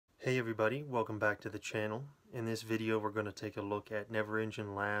Hey everybody, welcome back to the channel. In this video we're going to take a look at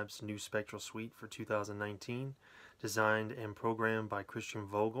NeverEngine Labs' new Spectral Suite for 2019, designed and programmed by Cristian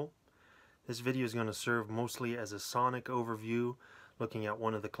Vogel. This video is going to serve mostly as a sonic overview, looking at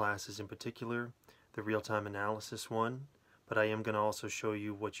one of the classes in particular, the real-time analysis one, but I am going to also show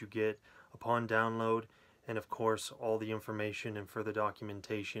you what you get upon download, and of course all the information and further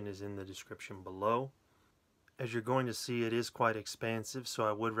documentation is in the description below. As you're going to see, it is quite expansive, so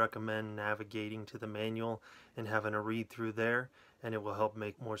I would recommend navigating to the manual and having a read through there, and it will help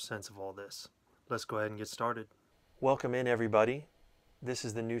make more sense of all this. Let's go ahead and get started. Welcome in everybody. This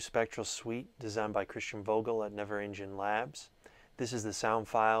is the new Spectral Suite designed by Cristian Vogel at NeverEngine Labs. This is the sound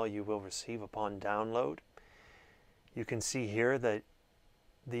file you will receive upon download. You can see here that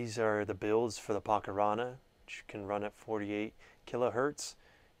these are the builds for the Pacarana, which can run at 48 kilohertz.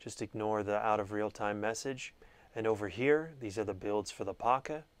 Just ignore the out of real-time message. And over here, these are the builds for the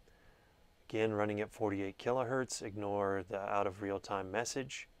Paca. Again, running at 48 kilohertz. Ignore the out of real-time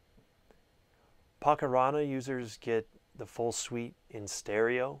message. Pacarana users get the full suite in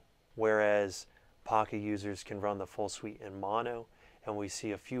stereo, whereas Paca users can run the full suite in mono. And we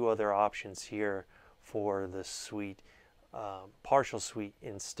see a few other options here for the suite, partial suite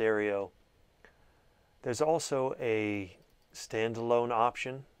in stereo. There's also a standalone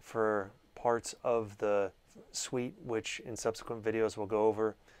option for parts of the suite, which in subsequent videos we'll go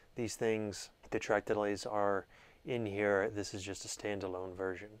over. These things, the track delays are in here. This is just a standalone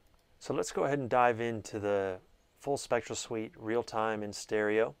version. So let's go ahead and dive into the full Spectral Suite real-time in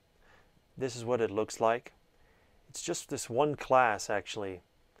stereo. This is what it looks like. It's just this one class actually.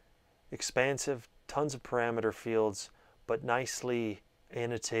 Expansive, tons of parameter fields, but nicely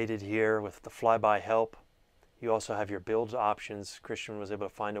annotated here with the flyby help. You also have your build options. Cristian was able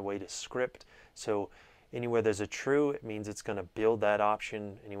to find a way to script. So anywhere there's a true, it means it's going to build that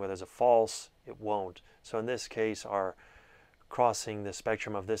option. Anywhere there's a false, it won't. So in this case, our crossing the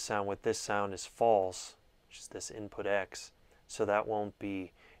spectrum of this sound with this sound is false, which is this input X. So that won't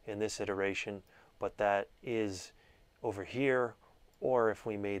be in this iteration, but that is over here. Or if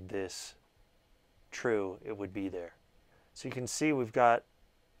we made this true, it would be there. So you can see we've got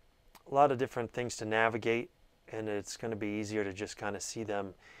a lot of different things to navigate, and it's going to be easier to just kind of see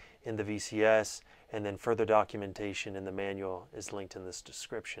them in the VCS, and then further documentation in the manual is linked in this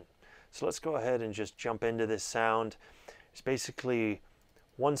description. So let's go ahead and just jump into this sound. It's basically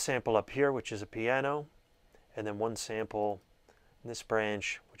one sample up here, which is a piano, and then one sample in this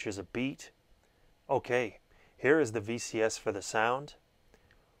branch, which is a beat. Okay, here is the VCS for the sound.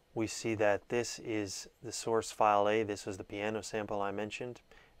 We see that this is the source file A. This was the piano sample I mentioned,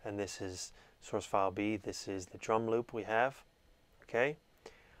 and this is source file B. This is the drum loop we have. Okay,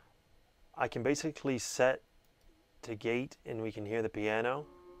 I can basically set to gate and we can hear the piano.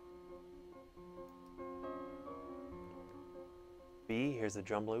 B, here's the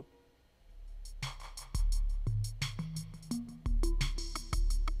drum loop.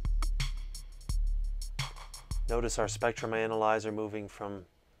 Notice our spectrum analyzer moving from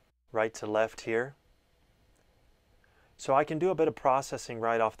right to left here. So I can do a bit of processing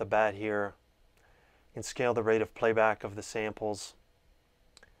right off the bat here. I can scale the rate of playback of the samples.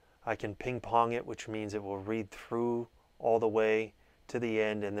 I can ping pong it, which means it will read through all the way to the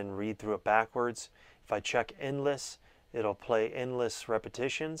end and then read through it backwards. If I check endless, it'll play endless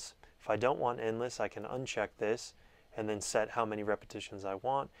repetitions. If I don't want endless, I can uncheck this and then set how many repetitions I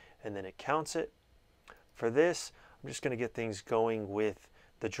want, and then it counts it. For this, I'm just going to get things going with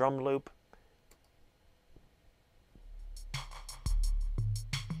the drum loop.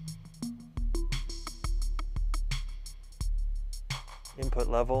 Input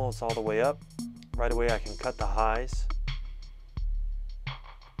level is all the way up. Right away I can cut the highs,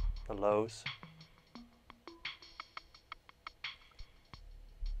 the lows.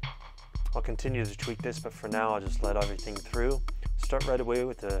 I'll continue to tweak this, but for now I'll just let everything through. Start right away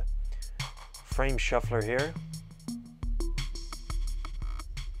with the frame shuffler here.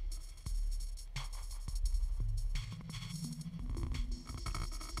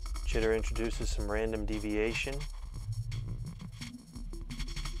 Jitter introduces some random deviation.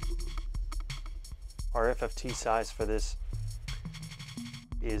 Our FFT size for this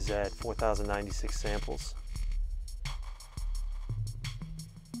is at 4096 samples.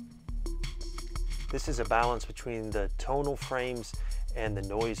 This is a balance between the tonal frames and the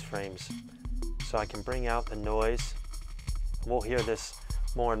noise frames. So I can bring out the noise. We'll hear this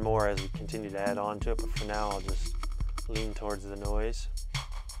more and more as we continue to add on to it, but for now I'll just lean towards the noise.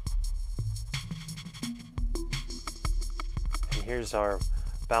 And here's our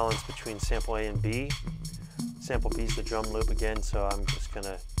balance between sample A and B. Sample B is the drum loop again, so I'm just going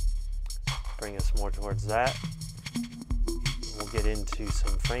to bring us more towards that. We'll get into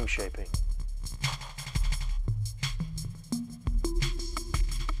some frame shaping.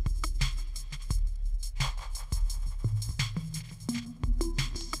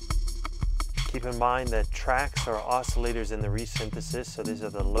 Keep in mind that tracks are oscillators in the resynthesis, so these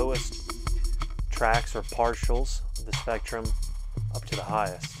are the lowest tracks or partials of the spectrum up to the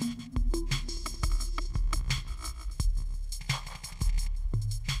highest.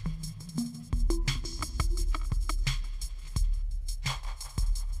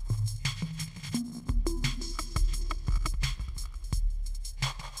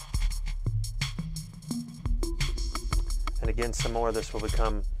 And again, some more of this will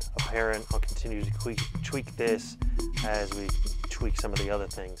become apparent. I'll continue to tweak this as we tweak some of the other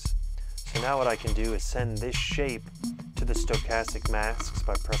things. So now what I can do is send this shape to the stochastic masks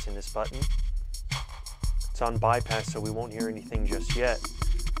by pressing this button. It's on bypass, so we won't hear anything just yet.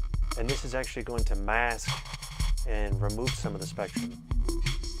 And this is actually going to mask and remove some of the spectrum.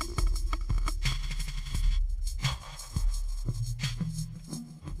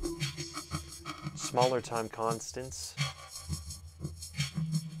 Smaller time constants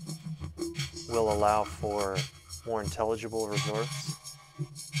will allow for more intelligible results.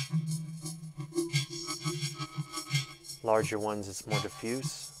 Larger ones, it's more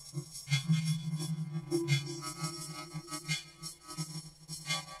diffuse.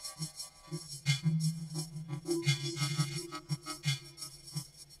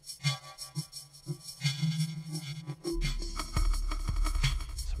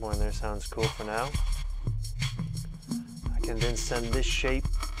 Some more in there sounds cool for now. I can then send this shape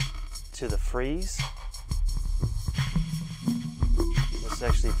to the freeze. This is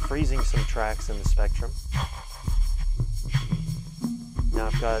actually freezing some tracks in the spectrum. Now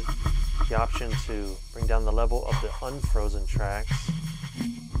I've got the option to bring down the level of the unfrozen tracks.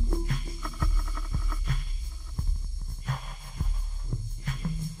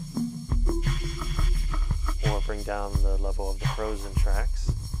 Or bring down the level of the frozen tracks.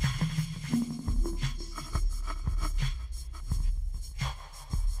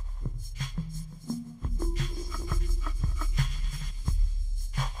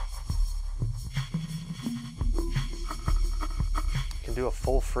 Do a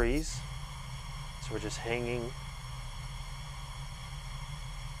full freeze, so we're just hanging.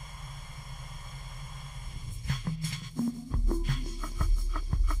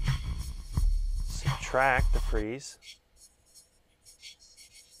 Subtract the freeze.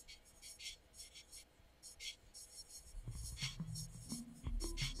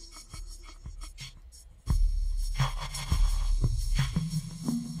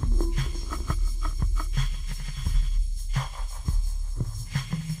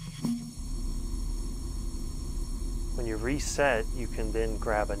 When you reset, you can then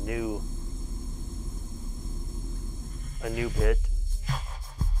grab a new bit.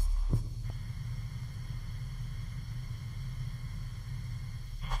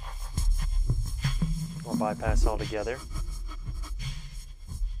 Or bypass altogether.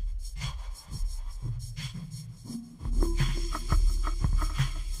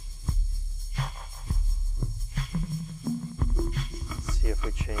 Let's see if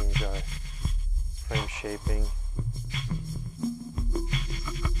we change our frame shaping.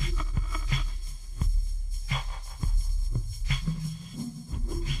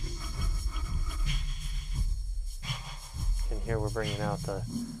 Here we're bringing out the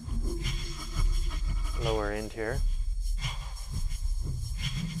lower end here.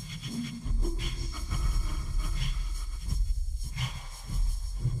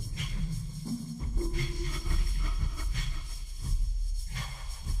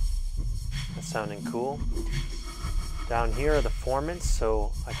 That's sounding cool. Down here are the formants,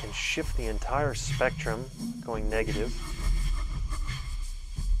 so I can shift the entire spectrum going negative.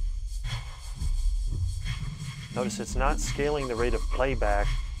 Notice it's not scaling the rate of playback,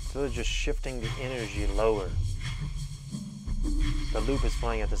 so it's just shifting the energy lower. The loop is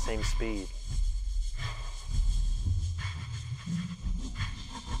playing at the same speed.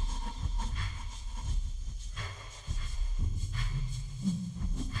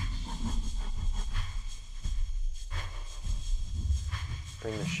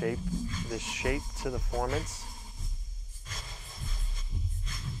 Bring this shape to the formants.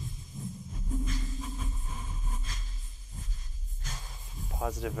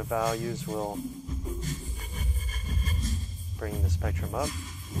 Positive values will bring the spectrum up.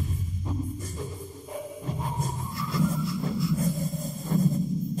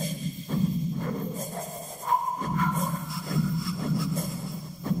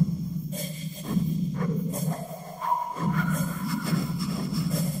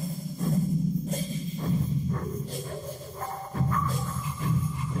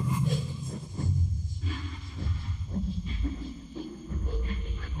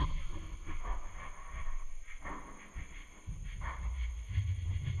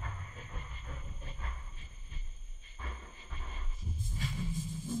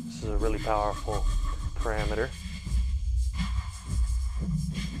 powerful parameter.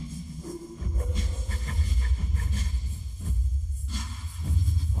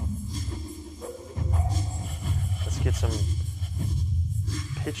 Let's get some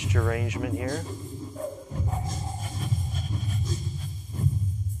pitched arrangement here.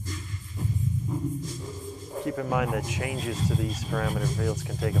 Keep in mind that changes to these parameter fields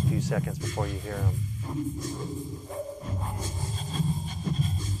can take a few seconds before you hear them.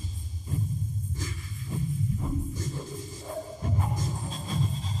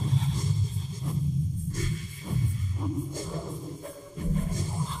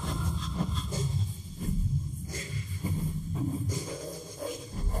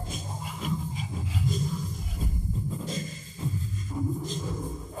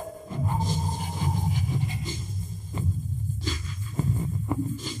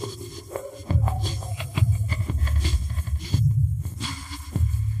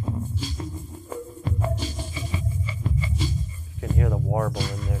 Warble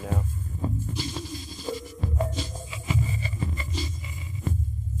in there now.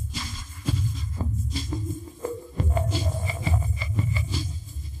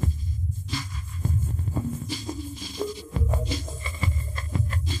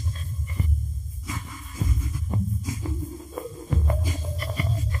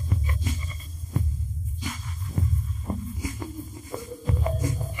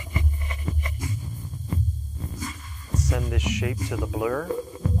 Send this shape to the blur.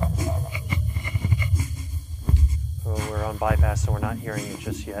 Oh, we're on bypass, so we're not hearing it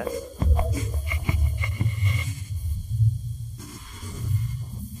just yet.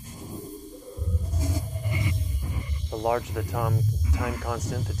 The larger the time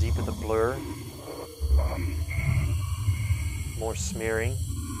constant, the deeper the blur. More smearing.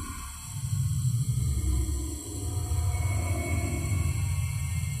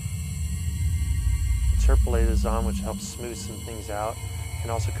 Interpolate is on, which helps smooth some things out. You can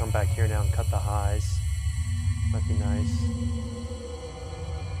also come back here now and cut the highs. Might be nice.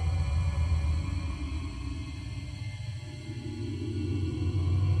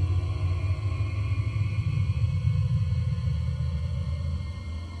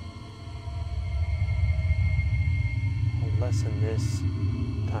 I'll lessen this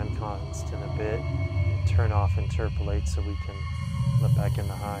time constant a bit and turn off interpolate so we can let back in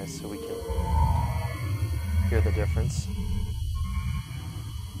the highs so we can hear the difference.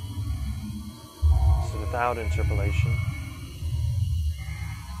 So without interpolation,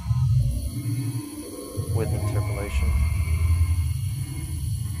 with interpolation.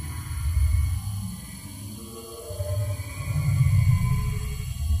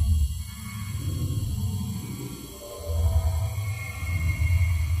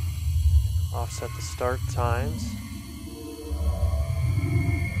 Offset the start times.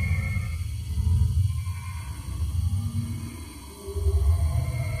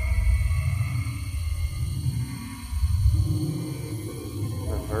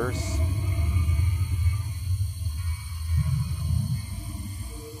 Reverse.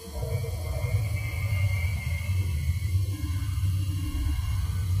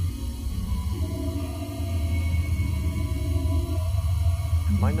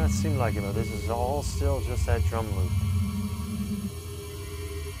 Might not seem like it, but this is all still just that drum loop.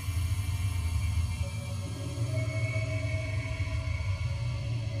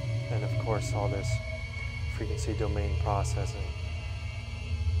 And of course all this frequency domain processing.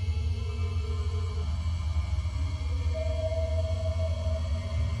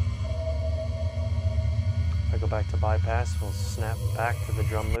 If I go back to bypass, we'll snap back to the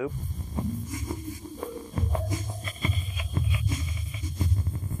drum loop.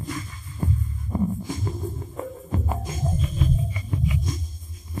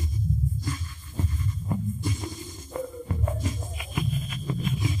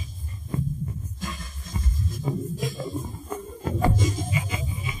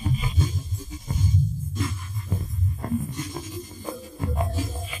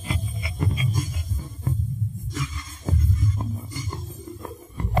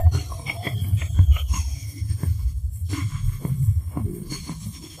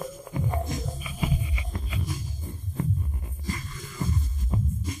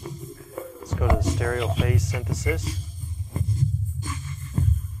 Go to the stereo phase synthesis.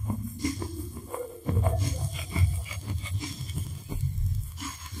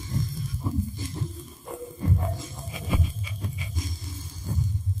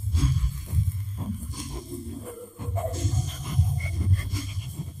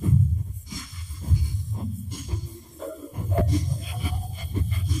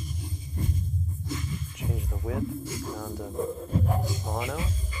 Change the width down to mono.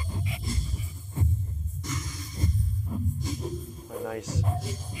 Nice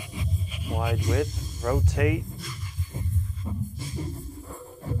wide width. Rotate.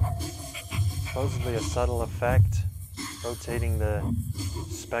 Supposedly a subtle effect, rotating the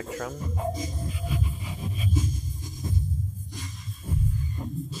spectrum.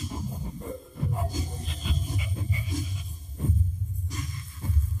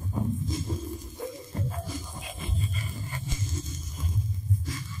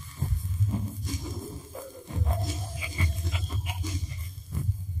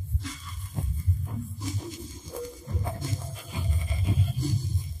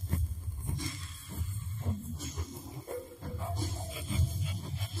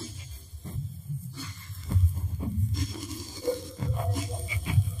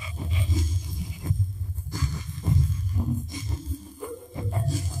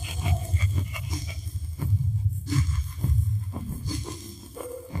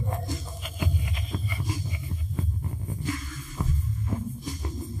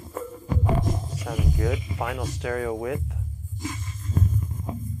 Sounding good. Final stereo width.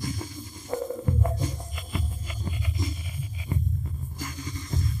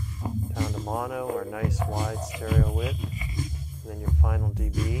 Down to mono, or nice wide stereo width. And then your final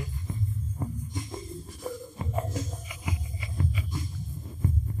dB.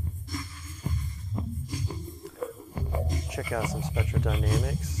 Check out some spectral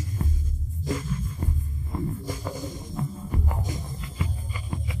dynamics.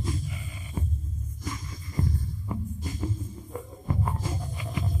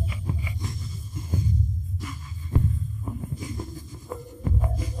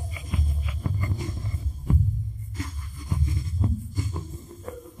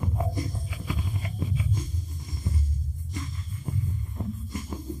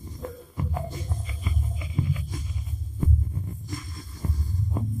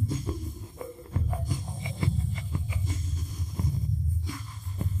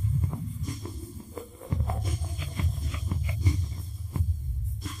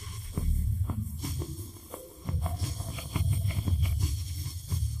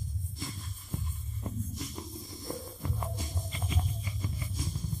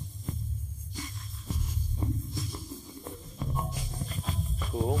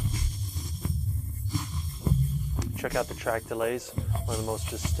 Cool. Check out the track delays, one of the most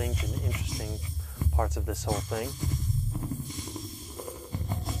distinct and interesting parts of this whole thing.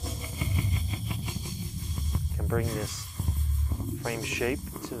 You can bring this frame shape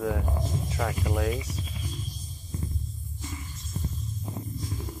to the track delays.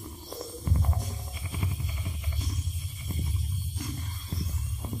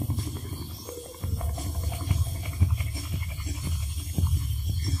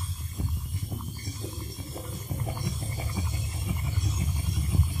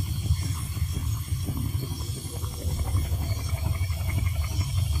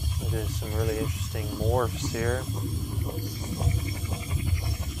 There's some really interesting morphs here.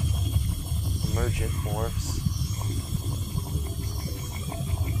 Emergent morphs.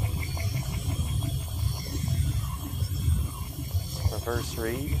 Reverse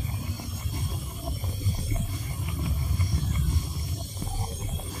read.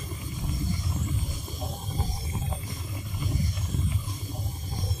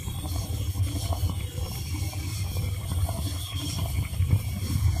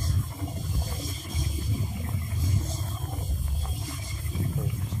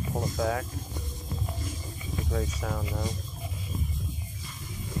 Pull it back. It's a great sound though.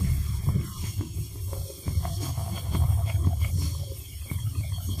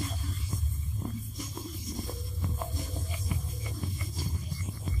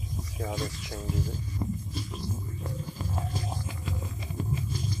 See how this changes it.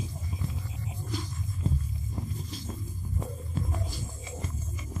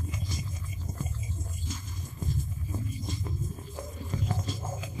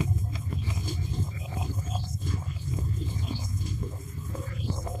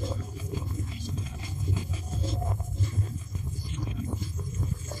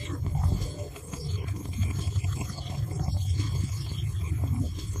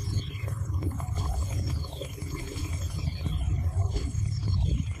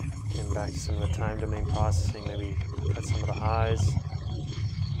 Back to some of the time domain processing, maybe cut some of the highs.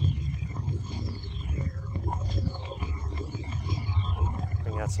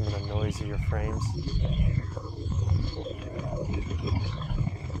 Bring out some of the noisier frames.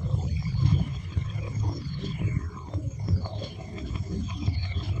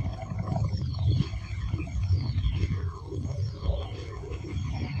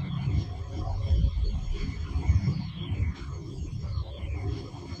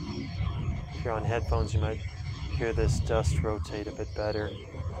 If you're on headphones, you might hear this dust rotate a bit better.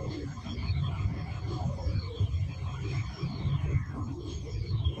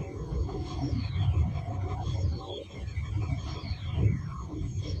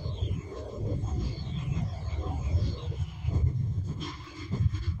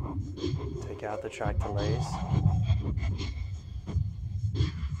 Take out the track delays.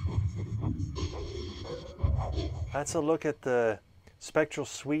 That's a look at the Spectral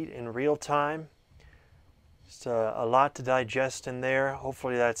Suite in real time. Just a lot to digest in there.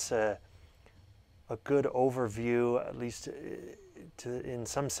 Hopefully that's a good overview, at least in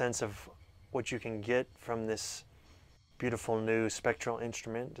some sense, of what you can get from this beautiful new spectral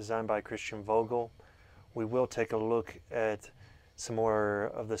instrument designed by Cristian Vogel. We will take a look at some more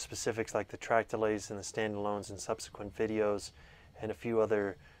of the specifics like the track delays and the standalones in subsequent videos, and a few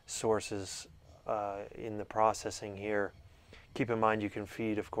other sources in the processing here. Keep in mind you can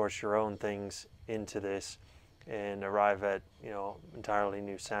feed, of course, your own things into this and arrive at, entirely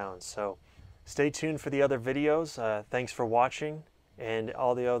new sounds. So stay tuned for the other videos. Thanks for watching, and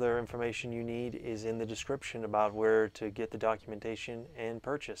all the other information you need is in the description about where to get the documentation and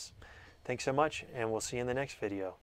purchase. Thanks so much, and we'll see you in the next video.